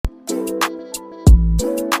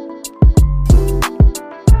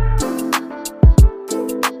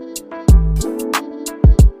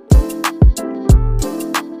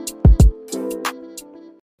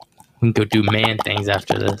We can go do man things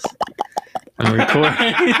after this. I'm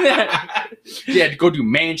recording. Yeah, go do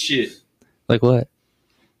man shit. Like what?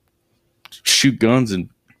 Shoot guns and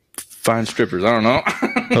find strippers. I don't know.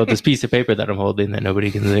 Oh, this piece of paper that I'm holding that nobody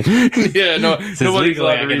can see. Yeah, no, Says nobody's legally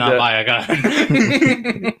allowed I to read cannot that.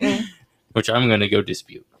 buy a gun. Which I'm gonna go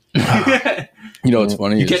dispute. You know what's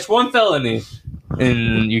funny? You is catch one felony,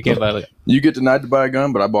 and you can't buy a gun. you get denied to buy a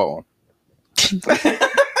gun, but I bought one.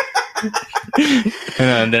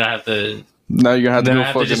 And then I have to. Now you're gonna have to Then go I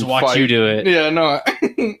have to fucking just watch fight. you do it. Yeah, no.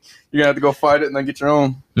 You're gonna have to go fight it and then get your own.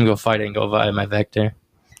 I'm gonna go fight it and go buy my Vector.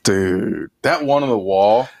 Dude, that one on the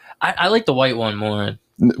wall. I like the white one more.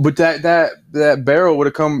 But that barrel would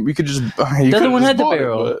have come. We could just. The other one had the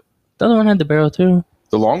barrel. The other one had the barrel too.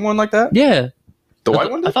 The long one like that. Yeah. The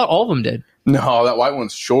white one. I Did? thought all of them did. No, that white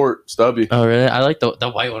one's short, stubby. Oh really? I like the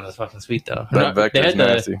white one was fucking sweet though. That Vector's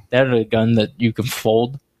nasty. They had a gun that you can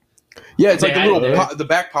fold. Yeah, it's like They the had little it there. the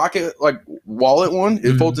back pocket like wallet one.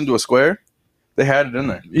 It folds into a square. They had it in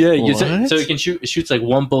there. Yeah, What? so you can shoot. It shoots like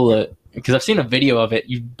one bullet. Because I've seen a video of it.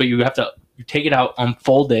 But you have to take it out,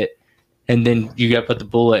 unfold it, and then you got to put the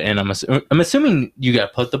bullet in. I'm assuming you got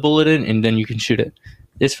to put the bullet in, and then you can shoot it.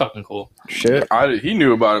 It's fucking cool. Shit. He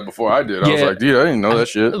knew about it before I did. I was Yeah. like, dude, I didn't know that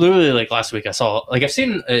shit. Literally, like last week, I saw like I've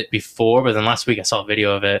seen it before, but then last week I saw a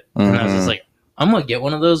video of it, and I was just like, I'm gonna get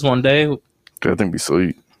one of those one day. Dude, I think it'd be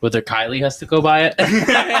sweet. Whether Kylie has to go buy it.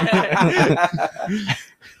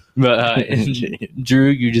 But Drew,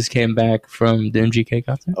 you just came back from the MGK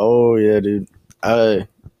concert. Oh yeah, dude. I'm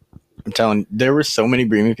telling you, there were so many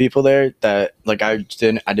Bremen people there that like I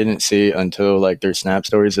didn't see until like their Snap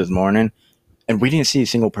stories this morning, and we didn't see a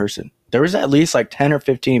single person. There was at least like 10 or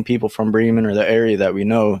 15 people from Bremen or the area that we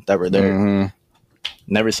know that were there. Mhm.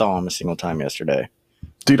 Never saw them a single time yesterday.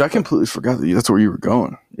 Dude, I completely forgot that that's where you were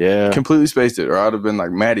going. Yeah, Completely spaced it, or I'd have been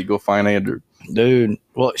like, Maddie, go find Andrew. dude.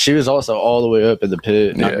 Well, she was also all the way up at the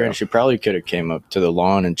pit. Now, Yeah. granted, she probably could have came up to the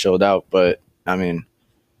lawn and chilled out, but I mean,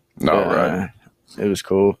 No, right. it was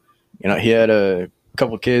cool. You know, he had a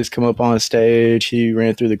couple kids come up on stage. He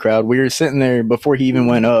ran through the crowd. We were sitting there before he even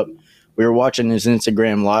went up. We were watching his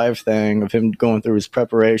Instagram live thing of him going through his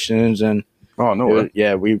preparations, and Oh, no way.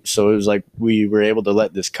 it was like we were able to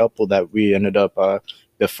let this couple that we ended up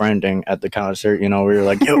befriending at the concert. You know, we were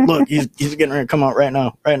like, "Yo, look, he's getting ready to come out right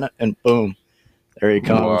now," and boom, there he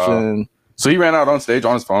comes. Wow. And So he ran out on stage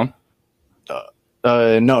on his phone?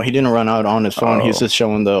 no, he didn't run out on his phone. Oh. He's just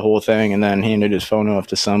showing the whole thing, and then he handed his phone off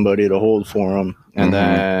to somebody to hold for him, and Mhm.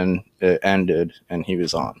 then it ended, and he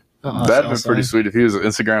was on. Oh, That'd have been pretty sweet if he was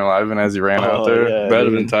Instagram live and as he ran out Oh, there. yeah, That'd have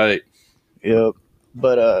dude. been tight. Yep.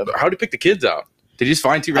 But How'd he pick the kids out? Did he just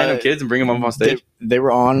find two random kids and bring them up on stage? they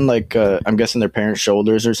were on like I'm guessing their parents'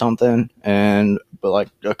 shoulders or something, but like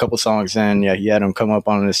a couple songs in, yeah, he had them come up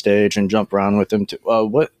on the stage and jump around with him too.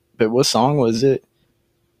 What song was it?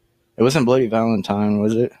 It wasn't Bloody Valentine,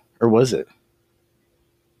 was it? Or was it?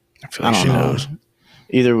 I feel I don't know.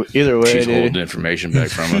 Either way, She's dude. holding information back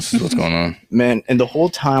from us. What's going on? Man, and the whole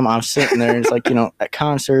time I'm sitting there, it's like, you know, at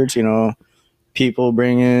concerts, you know, people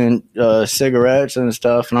bring in cigarettes and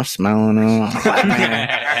stuff, and I'm smelling them. I'm like, man,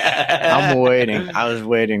 I'm waiting. I was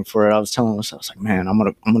waiting for it. I was telling myself, I was like, man,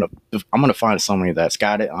 I'm gonna find somebody that's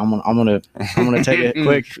got it. I'm gonna take a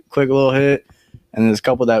quick little hit. And this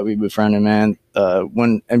couple that we befriended, man,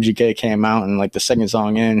 when MGK came out and like the second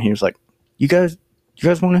song in, he was like, "You guys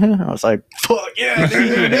want to hit?" I was like, "Fuck yeah,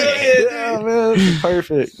 dude! Yeah, man, this is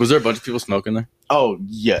perfect." Was there a bunch of people smoking there? Oh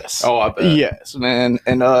yes. Oh, I bet. Yes, man.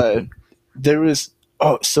 And there was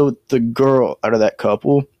so the girl out of that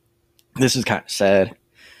couple, this is kind of sad,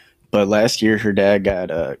 but last year her dad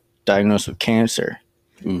got diagnosed with cancer.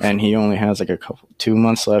 Oof. And he only has like 2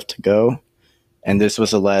 months left to go. And that was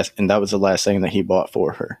the last thing that he bought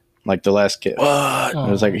for her. Like the last gift. What? It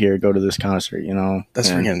was like, here, go to this concert, you know. That's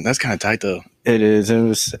And that's kind of tight though. it is. It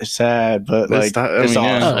was sad, but That's like I it's mean,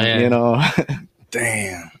 yeah. awesome, Oh, yeah. you know.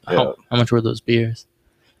 Damn. How much were those beers?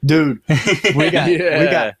 Dude, we got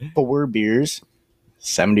Yeah. 4 beers,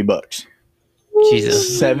 $70.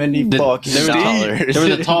 Jesus. $70 fucking They dollars.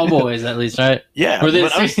 were the tall boys at least, right? Yeah. Were they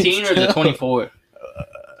but I mean, 16 or the 24?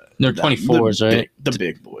 They're 24s, right? The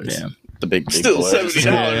big boys. Yeah. The big Still boys.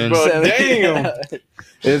 $70, bro. Damn. It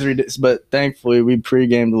is ridiculous, but thankfully we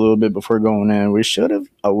pre-gamed a little bit before going in. We should have.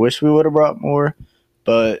 I wish we would have brought more,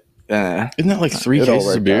 but Isn't that like 3 It all cases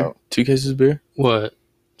of worked beer? out. 2 cases of beer? What?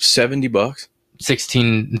 $70?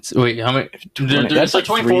 16. Wait, how many? There's That's like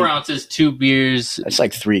like 24 3. ounces, 2 beers. that's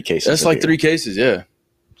like 3 cases. That's of like beer. 3 cases, yeah.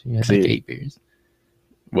 You had like 8 beers.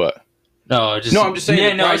 What? No, just No, I'm just saying Yeah,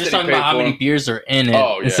 the no, I'm price just that talking he about how paid many for 'em. beers are in it.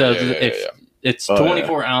 Oh, yeah, So yeah, if yeah. it's Oh,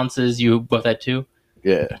 24 ounces, you both had 2.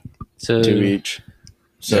 Yeah, So 2 each.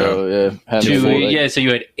 So yeah, had the full, like, so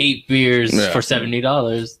you had 8 beers Yeah. for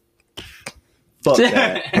 $70. fuck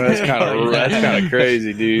that. That's kind of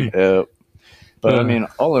crazy, dude. Yeah. But I mean,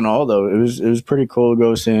 all in all, though, it was pretty cool to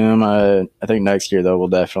go see him. I think next year though we'll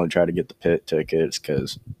definitely try to get the pit tickets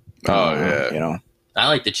because Oh yeah, you know. I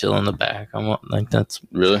like to chill in the back. That's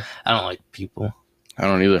really? I don't like people. I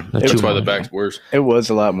don't either. That's That's too why the much. back's worse. It was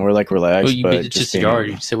a lot more like relaxed, Well, but it's just being- yard.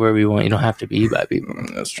 You can sit wherever you want. You don't have to be by people.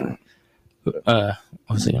 That's true. What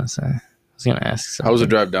was I gonna say? I was gonna ask something. How was the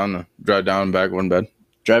drive down though? Drive down and back, one bed.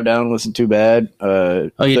 Drive down wasn't too bad. Oh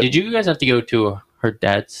yeah, did you guys have to go to her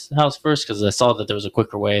dad's house first? Because I saw that there was a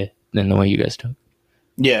quicker way than the way you guys took.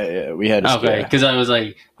 Yeah, we had to Okay, because I was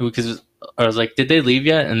like, did they leave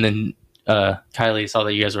yet? And then Kylie saw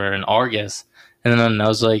that you guys were in Argus, and then I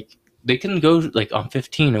was like, they can go like on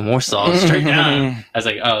 15 in Warsaw straight down. I was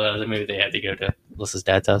like, oh, maybe they had to go to Alyssa's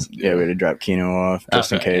dad's house. Yeah, we had to drop Keno off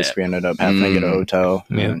just in Okay, case yeah. we ended up having to get a hotel.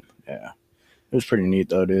 Yeah. And, yeah. It was pretty neat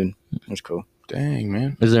though, dude. It was cool. Dang,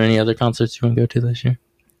 man. Is there any other concerts you want to go to this year,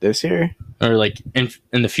 This year? or like in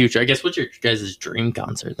the future? I guess what's your guys' dream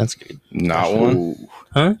concert? That's good. Not one.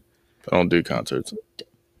 Huh? I don't do concerts.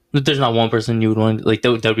 But there's not one person you would want like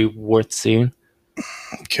that would be worth seeing.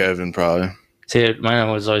 Kevin probably. See, mine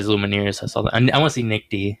was always Lumineers. I saw that. I want to see Nick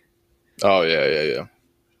D. Oh yeah. I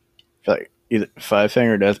feel like either Five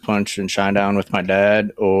Finger Death Punch and Shine Down with my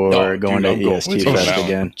dad or Oh, going dude, I'm to going EST with Fest Shine Down.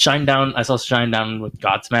 again. Shine Down. I saw Shine Down with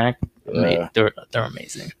Godsmack. Yeah. They're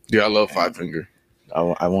amazing. Yeah, I love Five Finger.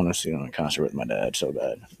 I want to see him in a concert with my dad so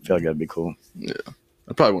bad. I feel like that'd be cool.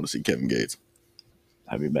 I probably want to see Kevin Gates.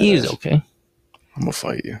 That'd be bad. He's okay. I'm gonna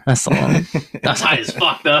fight you. That's all. That's high as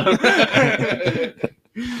fuck though.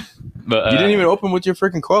 But You didn't even open with your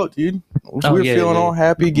freaking quote, dude. We were yeah, feeling yeah. all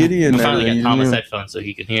happy, giddy, and we finally everything. got Thomas You headphones so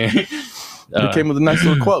he can hear. came with a nice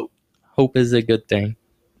little quote. Hope is a good thing,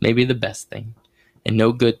 maybe the best thing, and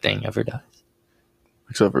no good thing ever dies.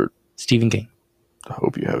 Except for, Stephen King. I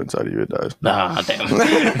hope you have inside of you it dies. Ah,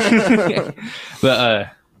 damn. But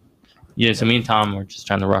yeah. So me and Tom were just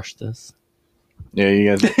trying to rush this. Yeah, you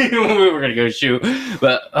guys. We were gonna go shoot,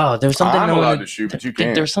 but there's something. I'm I allowed wanted- to shoot, but you I think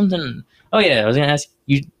can't. there's something. Oh yeah, I was gonna ask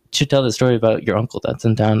you should tell the story about your uncle that's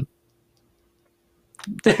in town.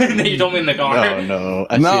 That you told me in the car. Oh no!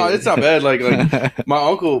 I No, see. it's not bad. Like my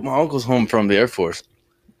uncle's home from the Air Force,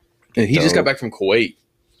 and he just got Dope. back from Kuwait,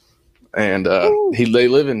 and they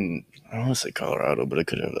live in, I don't want to say Colorado, but I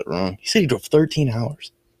could have that wrong. He said he drove 13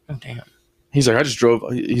 hours. Oh damn. He's like, I just drove.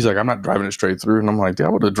 He's like, I'm not driving it straight through, and I'm like, yeah, I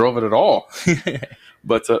would have drove it at all.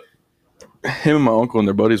 But him and my uncle and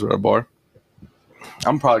their buddies were at a bar.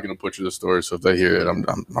 I'm probably gonna butcher the story, so if they hear it,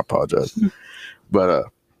 I apologize. But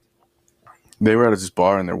they were at this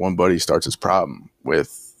bar, and their one buddy starts his problem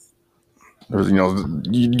with,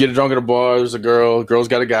 you get drunk at a bar. There's a girl's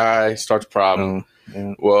got a guy. Starts a problem.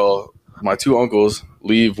 Yeah. Well, my two uncles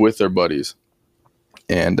leave with their buddies,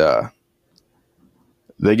 and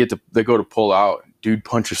they go to pull out. Dude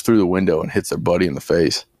punches through the window and hits their buddy in the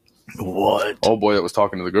face. What? Old boy that was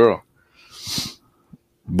talking to the girl.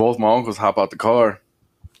 Both my uncles hop out the car,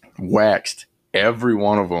 waxed every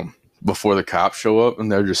one of them before the cops show up,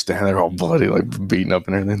 and they're just standing there all bloody, like beaten up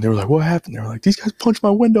and everything. They were like, "What happened?" They were like, "These guys punched my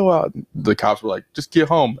window out." And the cops were like, "Just get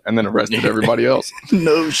home," and then arrested everybody else.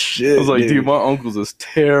 No shit. I was like, dude, my uncle's this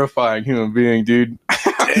terrifying human being, dude.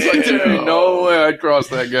 I was like, there ain't no way I'd cross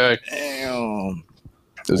that guy. Damn.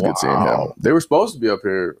 It was good seeing him. Wow. They were supposed to be up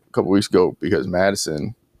here a couple weeks ago because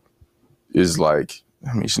Madison is like,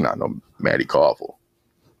 I mean, she's not no Maddie Koffel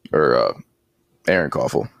or Aaron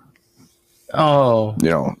Koffel. Oh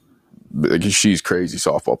Like, she's crazy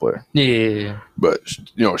softball player, yeah. but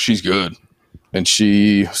she's good, and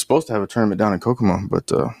she was supposed to have a tournament down in Kokomo, but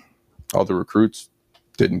all the recruits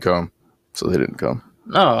didn't come, so they didn't come.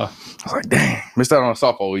 Oh, I was like, dang, missed out on a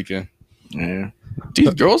softball weekend. Yeah.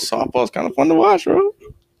 Dude, girls softball is kind of fun to watch, bro.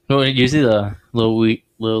 well, you see the Little League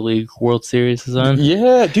World Series is on.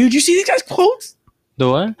 Yeah, dude, you see these guys' quotes? The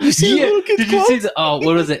what? You see the little kids' Did you see quotes? the? Oh,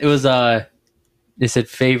 what was it? It was It said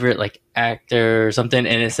favorite like actor or something,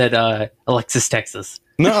 and it said Alexis Texas.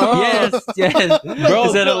 No, Yes. Bro,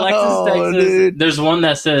 It said Alexis no, Texas. dude. There's one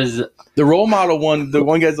that says the role model one. The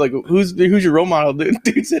one guy's like, "Who's your role model?"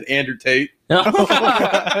 Dude said Andrew Tate. the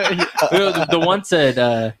one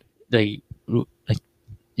said like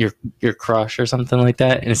your crush or something like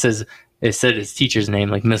that, and it said his teacher's name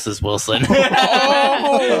like Mrs. Wilson.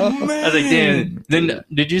 Oh, man. I was like, damn. Then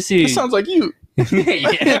did you see? That sounds like you.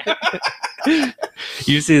 Yeah.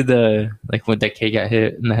 You see the like when that kid got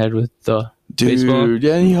hit in the head with the Baseball?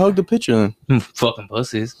 Yeah, and he hugged the pitcher then. Fucking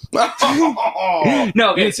pussies. No,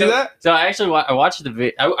 No, okay, you didn't see that? So I actually I watched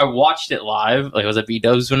I watched it live. Like, I was at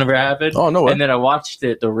B-Dubs whenever it happened. Oh, no way. And then I watched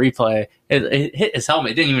the replay. It hit his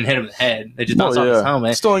helmet. It didn't even hit him in the head. It just bounced off his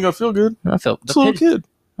helmet. Still ain't gonna feel good. And I felt It's a little kid.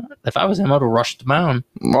 if I was him, I would have rushed the mound.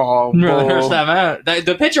 Oh, Rushed that mound.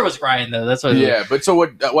 The pitcher was crying though. That's what. yeah, but so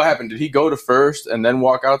what happened? Did he go to first and then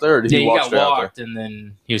walk out there, or did he walk got straight out walked, and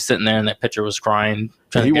then he was sitting there, and that pitcher was crying.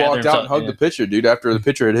 there? He walked out and hugged the pitcher, dude, after the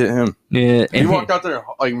pitcher had hit him. Yeah, He walked out there and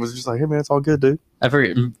like was just like, "Hey man, it's all good, dude." I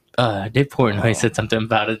forget. Dave Portnoy said something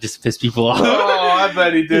about it, just pissed people off. Oh, I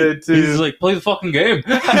bet he did too. He's like, play the fucking game.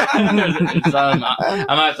 So I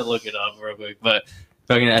might have to look it up real quick, but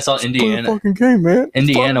fucking, I saw Play Indiana. the fucking game, man.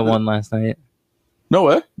 Indiana won last night. No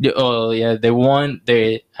way. Yeah, oh yeah, they won.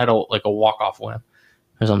 They had a walk-off win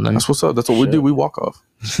or something. That's what's up. That's what we do. We walk off,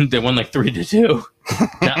 They won like 3-2.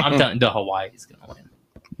 I'm telling the Hawaii's gonna win.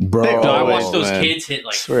 bro. I watched those man. kids hit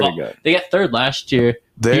like Swear to God. they got third last year.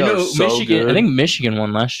 They are so Michigan. good. I think Michigan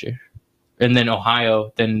won last year, and then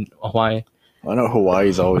Ohio, then Hawaii. I know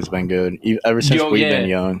Hawaii's always been good ever since we've been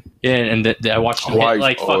young. Yeah, and I watched them hit Hawaii's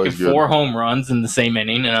like fucking always good. 4 home runs in the same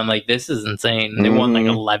inning, and I'm like, this is insane. They won like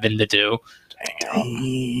 11-2.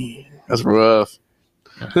 That's rough.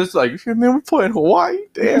 It's like, man, we're playing Hawaii.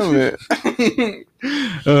 Damn it.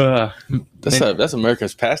 That's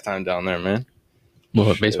America's pastime down there, man.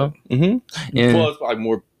 What, baseball? Mm-hmm. Yeah. Well, it's like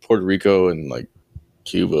more Puerto Rico and like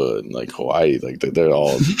Cuba and like Hawaii. Like they're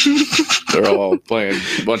all playing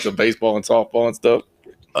a bunch of baseball and softball and stuff.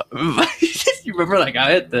 You remember that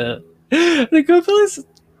guy at the good place?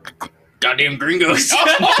 Goddamn gringos.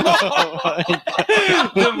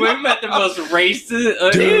 We met the most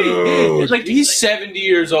racist. Dude, like he's 70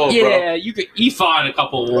 years old, bro. yeah, you could fought a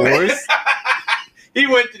couple wars. He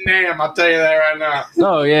went to NAM, I'll tell you that right now.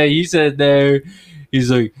 Oh yeah, he said there. He's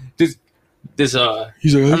like this. He's like, I I'm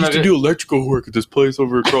used not to gonna- do electrical work at this place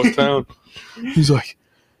over across town. He's like,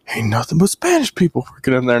 ain't nothing but Spanish people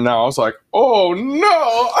working in there now. I was like, oh no.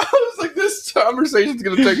 I was like, this conversation's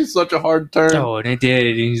going to take such a hard turn. Oh, and it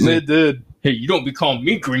did. He's It like, did. hey, you don't be calling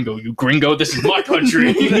me gringo, you gringo. This is my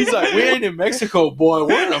country. He's like, we ain't in Mexico, boy.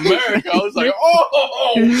 We're in America. I was like, oh.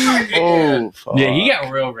 Oh, fuck. Yeah, he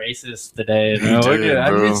got real racist today. He You know? did,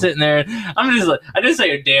 I'm bro. just sitting there. I'm just like, I didn't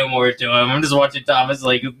say a damn word to him. I'm just watching Thomas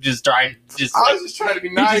like just trying, just I like, was just trying to be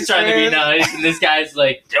he's nice. just trying to be man. nice, and this guy's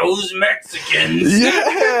like, those Mexicans.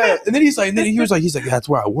 Yeah. And then he's like, he's like, that's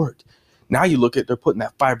where I worked. Now you look at, they're putting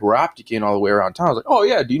that fiber optic in all the way around town. I was like, oh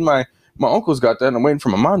yeah, dude, my uncle's got that, and I'm waiting for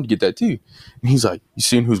my mom to get that too. And he's like, you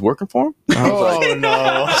seen who's working for him? And I was like, Oh, no.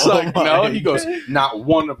 I was like, no. He goes, not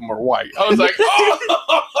one of them are white. I was like,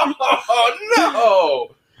 oh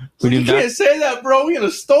no. We You do not- can't say that, bro. We in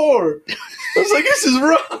a store. I was like, this is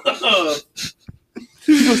rough.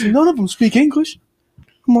 He goes, none of them speak English.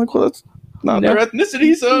 I'm like, well, that's not No. their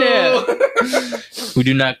ethnicity, so. Yeah. We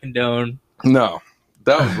do not condone. No.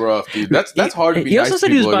 That was rough, dude. That's hard to be He nice also to said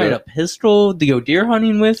he was people like buying that. a pistol to go deer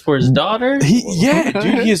hunting with for his daughter. Yeah,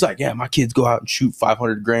 dude. He was like, yeah, my kids go out and shoot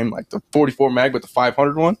 500 grain, like the 44 mag with the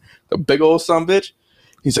 500 one, the big old son bitch.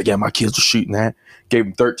 He's like, yeah, my kids are shooting that. Gave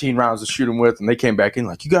him 13 rounds to shoot him with, and they came back in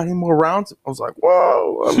like, you got any more rounds? I was like,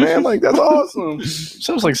 whoa, man, like that's awesome.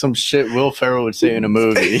 Sounds like some shit Will Ferrell would say in a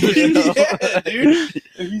movie. You know? Yeah, dude.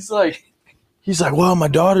 And he's like, well, my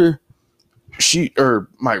daughter,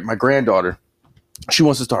 my granddaughter, she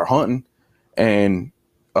wants to start hunting, and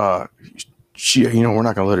she, we're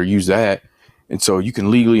not gonna let her use that, and so you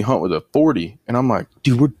can legally hunt with a 40. And I'm like,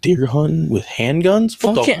 dude, we're deer hunting with handguns.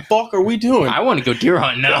 What Fuck the yeah. fuck are we doing? I want to go deer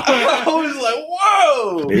hunting now. I was like,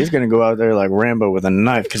 whoa. He's gonna go out there like Rambo with a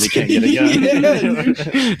knife because he can't get a gun.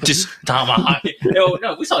 Yeah, Just tomahawk. No,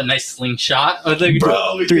 we saw a nice slingshot. I was like,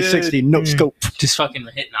 Bro, we 360 no scope. just fucking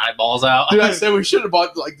hitting eyeballs out. Dude, I said we should have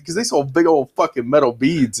bought because they sold big old fucking metal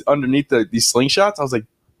beads underneath these slingshots. I was like,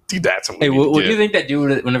 dude, that's what we Hey, need what to do you get. think that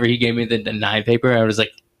dude, whenever he gave me the deny paper, I was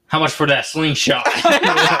like, how much for that slingshot?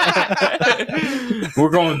 We're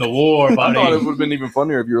going to war, I buddy. thought it would have been even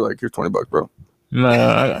funnier if you were like, here's $20, bro. No,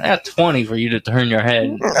 I got 20 for you to turn your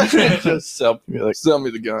head. Just sell me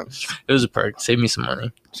the gun. It was a perk. Save me some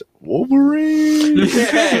money. Wolverine.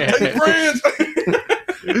 Yeah. Take friends.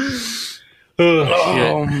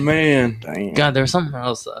 Oh, man. Damn. God, there was something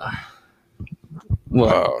else.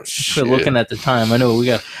 Well, Oh shit. looking at the time, I know we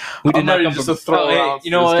did I'm not ready come just from. to throw hey, out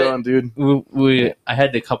you know this what? gun, dude. I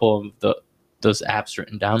had a couple of those apps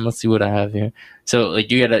written down. Let's see what I have here. So like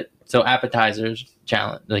you got appetizers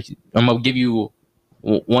challenge. Like I'm gonna give you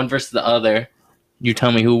one versus the other. You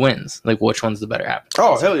tell me who wins. Like which one's the better appetizer.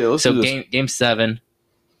 Oh hell yeah, let's So do this. game 7.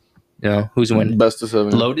 You know who's winning? Best of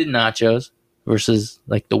 7. Loaded nachos, versus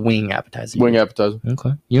like the wing appetizer? Wing appetizer.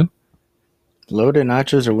 Okay. You? Loaded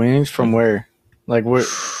nachos or wings from where? Like where?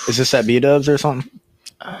 Is this at B-Dubs or something?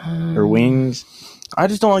 Or wings? I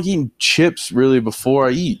just don't like eating chips really before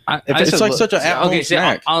I eat. It's like such an at-home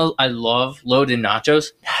snack. I love loaded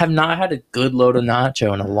nachos. Have not had a good loaded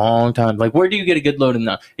nacho in a long time. Like, where do you get a good loaded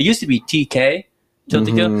nacho? It used to be TK,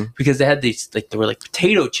 Tilted Kill, because they had these, like, they were like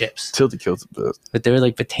potato chips. Tilted Kill's the best. But they were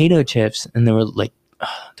like potato chips, and they were like,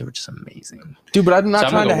 they were just amazing. Dude, but I'm not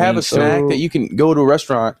trying to have a snack that you can go to a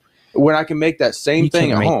restaurant when I can make that same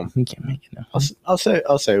thing at home. You can't make it now. I'll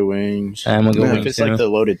say wings. I'm gonna go wings. If it's like the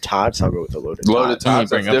loaded tots, I'll go with the loaded tots.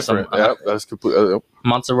 That's different. Yep, that's completely.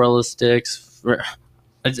 Mozzarella sticks.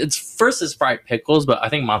 It's first is fried pickles, but I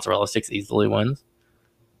think mozzarella sticks easily wins.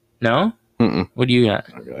 No? Mm-mm. What do you got?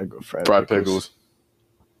 I go fried pickles.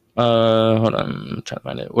 Hold on, I'm trying to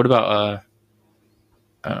find it. What about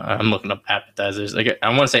I'm looking up appetizers. Like, I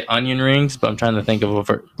want to say onion rings, but I'm trying to think of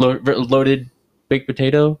loaded baked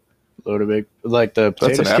potato. Loaded baked, like the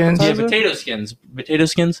potato skins. Yeah, potato skins. Potato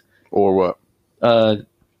skins. Or what?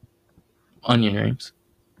 Onion rings.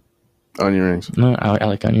 Onion rings. No, I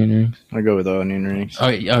like onion rings. I go with the onion rings. Oh,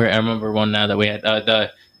 okay, I remember one now that we had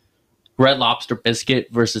the Red Lobster biscuit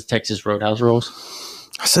versus Texas Roadhouse rolls.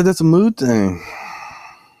 I said that's a mood thing.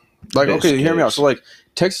 Like, Biscuits. okay, hear me out. So, like,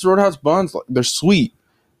 Texas Roadhouse buns, like, they're sweet,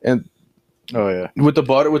 and oh yeah, with the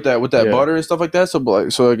butter, with that butter and stuff like that. So,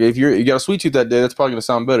 like, if you got a sweet tooth that day, that's probably gonna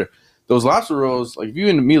sound better. Those lobster rolls, like, if you're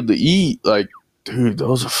in the meal to eat, like, dude,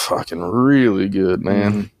 those are fucking really good,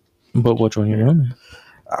 man. But which one you're on?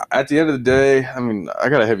 At the end of the day, I mean, I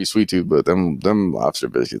got a heavy sweet tooth, but them lobster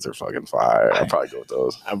biscuits are fucking fire. I'd probably go with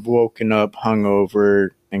those. I've woken up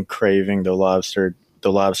hungover and craving the lobster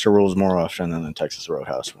rolls more often than the Texas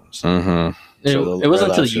Roadhouse ones. Mm-hmm. It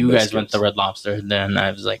wasn't until you guys went to Red Lobster, then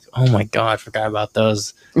I was like, oh my god, I forgot about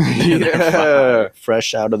those. Yeah,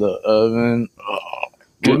 fresh out of the oven. Oh,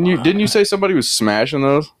 didn't you say somebody was smashing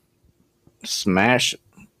those? Smash.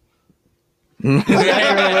 That's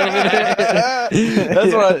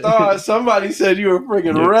what I thought. Somebody said you were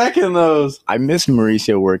freaking wrecking those. I miss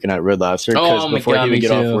Mauricio working at Red Lobster because before he would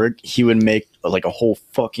get off work, he would make like a whole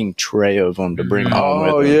fucking tray of them to bring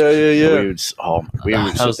home with him. Yeah.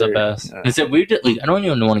 That was the best. Yeah. I said I don't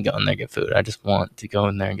even want to go in there and get food. I just want to go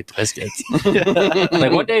in there and get the biscuits.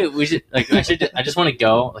 Like one day we should I just want to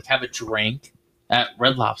go like have a drink at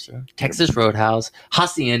Red Lobster, Texas Roadhouse,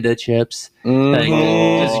 Hacienda chips. Like,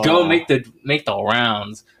 just go make the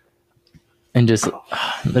rounds, and just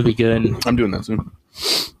that'd be good. I'm doing that soon.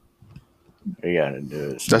 We gotta do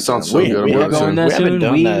it. That sounds so good. We haven't done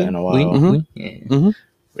that in a while.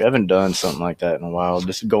 We haven't done something like that in a while.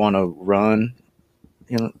 Just go on a run,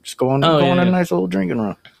 just go on a nice little drinking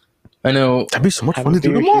run. I know that'd be so much fun to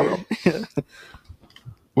do tomorrow.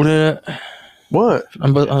 What?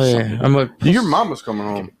 Your mama's coming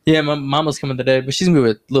home. Yeah, my mama's coming today, but she's gonna be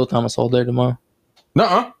with Lil Thomas all day tomorrow.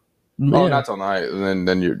 Nuh-uh. Yeah. Oh, not till night. And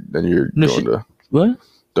then you're going to what?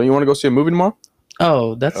 Don't you want to go see a movie tomorrow?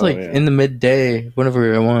 Oh, that's in the midday,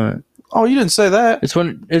 whenever I want. Oh, you didn't say that. It's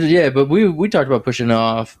but we talked about pushing it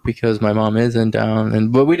off because my mom is in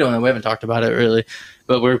town, but we haven't talked about it really.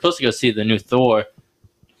 But we were supposed to go see the new Thor,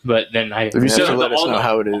 but then let us know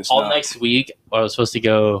how it is. All next week, I was supposed to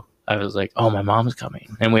go. I was like, oh, my mom's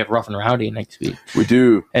coming, and we have Rough and Rowdy next week. We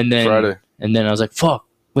do. And then Friday. And then I was like, fuck,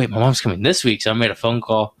 wait, my mom's coming this week, so I made a phone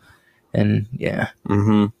call, and yeah.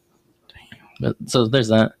 Mm-hmm. But, so there's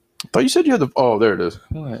that. I thought you said you had the. Oh, there it is.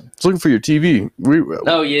 What? I was looking for your TV.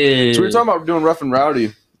 Oh yeah. So we were talking about doing Rough and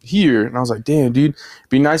Rowdy here, and I was like, damn, dude, it'd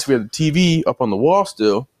be nice if we had the TV up on the wall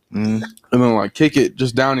still, and then like kick it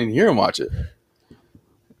just down in here and watch it.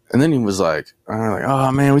 And then he was like,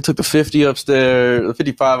 oh man, we took the 50 upstairs, the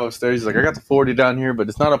 55 upstairs. He's like, I got the 40 down here, but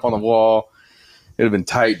it's not up on the wall. It'd have been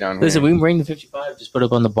tight down here. Listen, we can bring the 55, just put it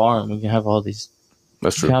up on the bar, and we can have all these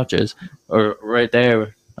couches. Or right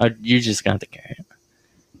there. You just got to carry it.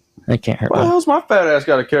 I can't hurt. Why the hell's my fat ass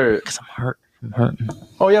got to carry it? Because I'm hurt. I'm hurting.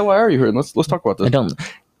 Oh yeah, why are you hurting? Let's talk about this.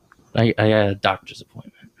 I had a doctor's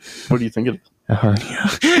appointment. What do you think of it? A hernia.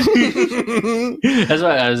 That's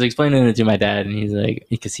why I was explaining it to my dad, and he's like,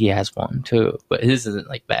 because he has one too, but his isn't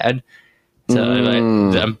like bad.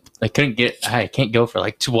 So I can't go for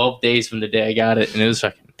like 12 days from the day I got it, and it was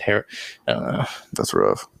fucking terrible. I don't know. That's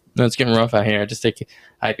rough. No, it's getting rough out here. I just take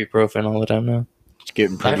ibuprofen all the time now. It's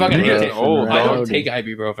getting pretty I don't take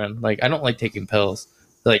ibuprofen. Like, I don't like taking pills.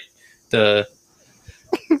 Like the.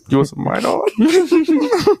 You want some Midol? I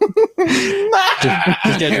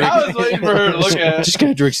was waiting for her to look at it. Just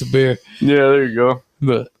gotta drink some beer. Yeah, there you go.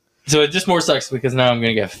 But so it just more sucks because now I'm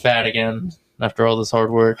gonna get fat again. after all this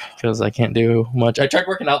hard work because I can't do much. I tried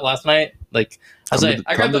working out last night. Like I was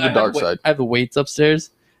I grabbed the dark side. I have the weights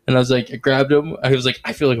upstairs, and I was like, I grabbed them. I was like,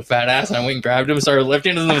 I feel like a fat ass, and I went and grabbed them, and started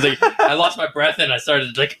lifting, and I was like, I lost my breath, and I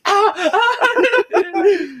started like,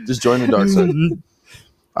 Just join the dark side.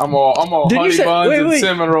 I'm all Didn't you honey say- buns wait, and wait.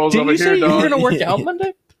 cinnamon rolls Didn't over you say here, you were dog. gonna work out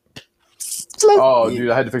Monday? Oh, dude,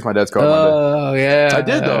 I had to fix my dad's car Monday. Oh yeah, I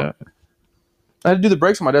did though. I had to do the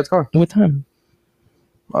brakes on my dad's car. What time?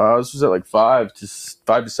 This was at like 5 to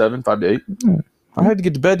 7, 5 to 8. Hmm. I had to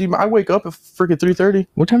get to bed. Dude. I wake up at freaking 3:30.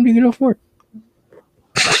 What time do you get off work?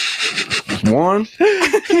 1.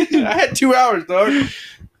 I had 2 hours, dog.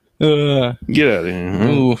 Get out of here.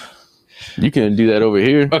 Ooh. You can't do that over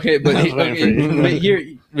here. Okay, but,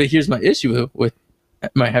 but here's my issue with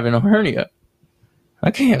my having a hernia.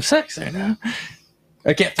 I can't have sex right now.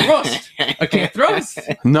 I can't thrust. I can't thrust.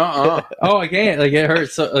 Nuh-uh. Oh, I can't. Like it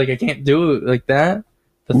hurts. So like I can't do it like that.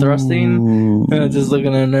 The thrusting. Ooh. And I'm just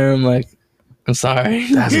looking in there. I'm like, I'm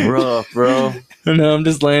sorry. That's rough, bro. No, I'm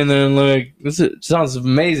just laying there and like, sounds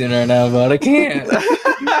amazing right now, but I can't.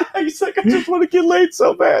 He's like, I just want to get laid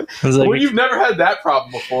so bad. I was like, Well, you've never had that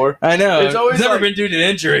problem before. I know. It's always never like- been due to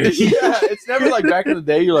injury. Yeah, it's never like back in the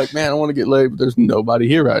day. You're like, man, I want to get laid, but there's nobody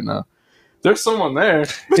here right now. There's someone there,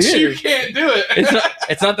 but Dude. you can't do it.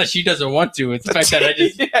 It's not that she doesn't want to. It's the fact that I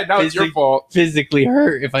just yeah, now it's your physically- fault. physically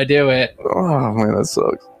hurt if I do it. Oh man, that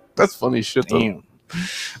sucks. That's funny shit though.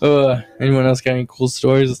 Damn. Anyone else got any cool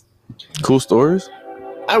stories? Cool stories.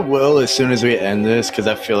 I will as soon as we end this because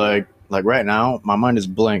I feel like right now my mind is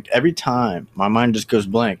blank. Every time my mind just goes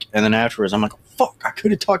blank, and then afterwards I'm like, fuck, I could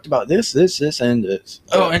have talked about this, and this.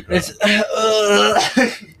 Oh, and it's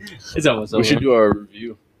it's almost over. We should do our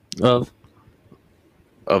review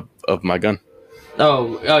Of of my gun. yeah.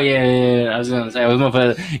 I was gonna say I was gonna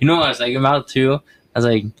put. You know what I was thinking about too? I was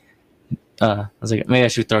like maybe I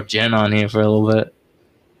should throw Jen on here for a little bit.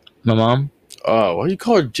 My mom. Oh, why you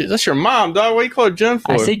call her? That's your mom, dog. What you call her Jen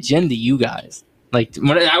for? I say Jen to you guys. Like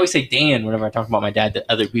I always say Dan whenever I talk about my dad to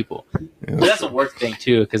other people. Yeah. But that's a work thing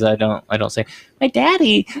too, because I don't say my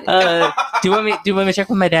daddy. Do you want me to check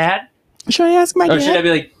with my dad? Should I ask my Or should I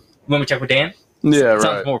be like, you want me to check with Dan? Yeah, It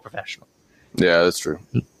sounds right. more professional. Yeah, that's true.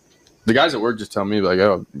 The guys at work just tell me like,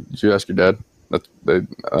 "Oh, did you ask your dad?" I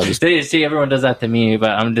just They see everyone does that to me, but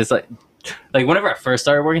I'm just like whenever I first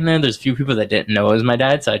started working there, there's a few people that didn't know it was my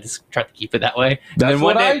dad, so I just tried to keep it that way. And That's then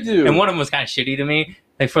one what day, I do. And one of them was kind of shitty to me,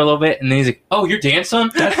 like for a little bit, and then he's like, "Oh, you're Dan's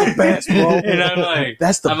son?" That's the best, bro. And I'm like,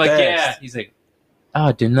 That's the I'm like, best. yeah. He's like, "Oh,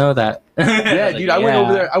 I didn't know that." yeah, Like, dude. I went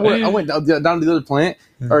over yeah. there. I went down to the other plant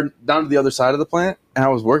or down to the other side of the plant, and I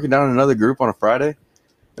was working down in another group on a Friday,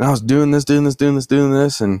 and I was doing this,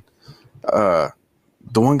 and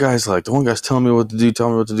the one guy's telling me what to do,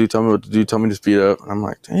 telling me to speed up. And I'm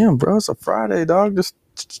like, damn, bro, it's a Friday, dog. Just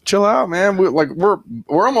chill out, man.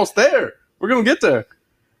 We're almost there. We're gonna get there.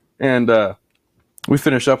 And we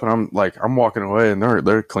finish up, and I'm walking away, and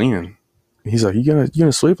they're cleaning. He's like, you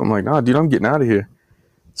gonna sleep? I'm like, nah, dude, I'm getting out of here.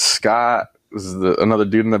 Scott was another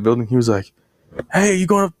dude in that building. He was like, hey, you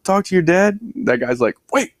going to talk to your dad? That guy's like,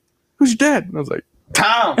 wait, who's your dad? And I was like,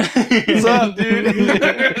 Tom. What's up, dude?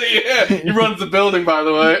 Yeah, he runs the building, by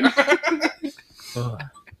the way.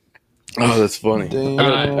 Oh, that's funny.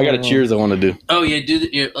 I got a cheers I want to do. Oh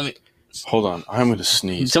yeah, let me. Hold on, I'm going to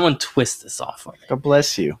sneeze. Someone twist this off for me. God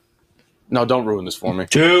bless you. No, don't ruin this for me.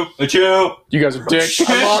 Chew. You guys are dicks.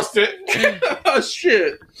 I lost it. Oh,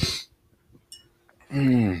 shit.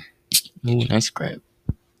 Mm. Ooh, nice grab.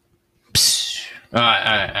 All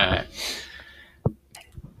right.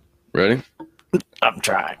 Ready? I'm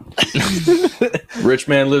trying. Rich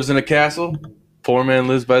man lives in a castle. Poor man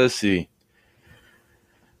lives by the sea.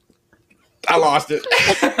 I lost it.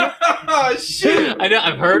 Oh, shit. I know.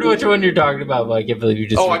 I've heard which one you're talking about, but I can't believe you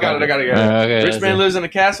just. Oh, I got it. Okay, Rich man lives in a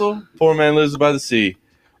castle. Poor man lives by the sea.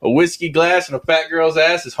 A whiskey glass and a fat girl's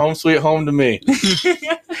ass is home sweet home to me.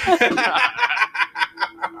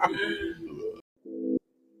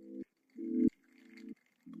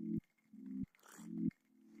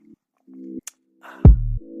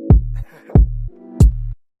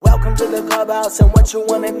 Welcome to the clubhouse and what you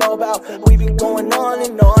wanna know about. We be going on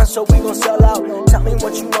and on, so we gon' sell out. Tell me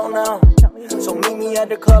what you know now. So meet me at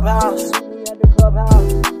the clubhouse.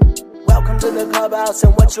 Welcome to the clubhouse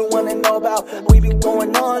and what you wanna know about. We be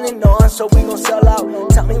going on and on, so we gon' sell out.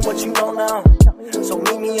 Tell me what you know now. So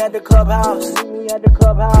meet me at the clubhouse.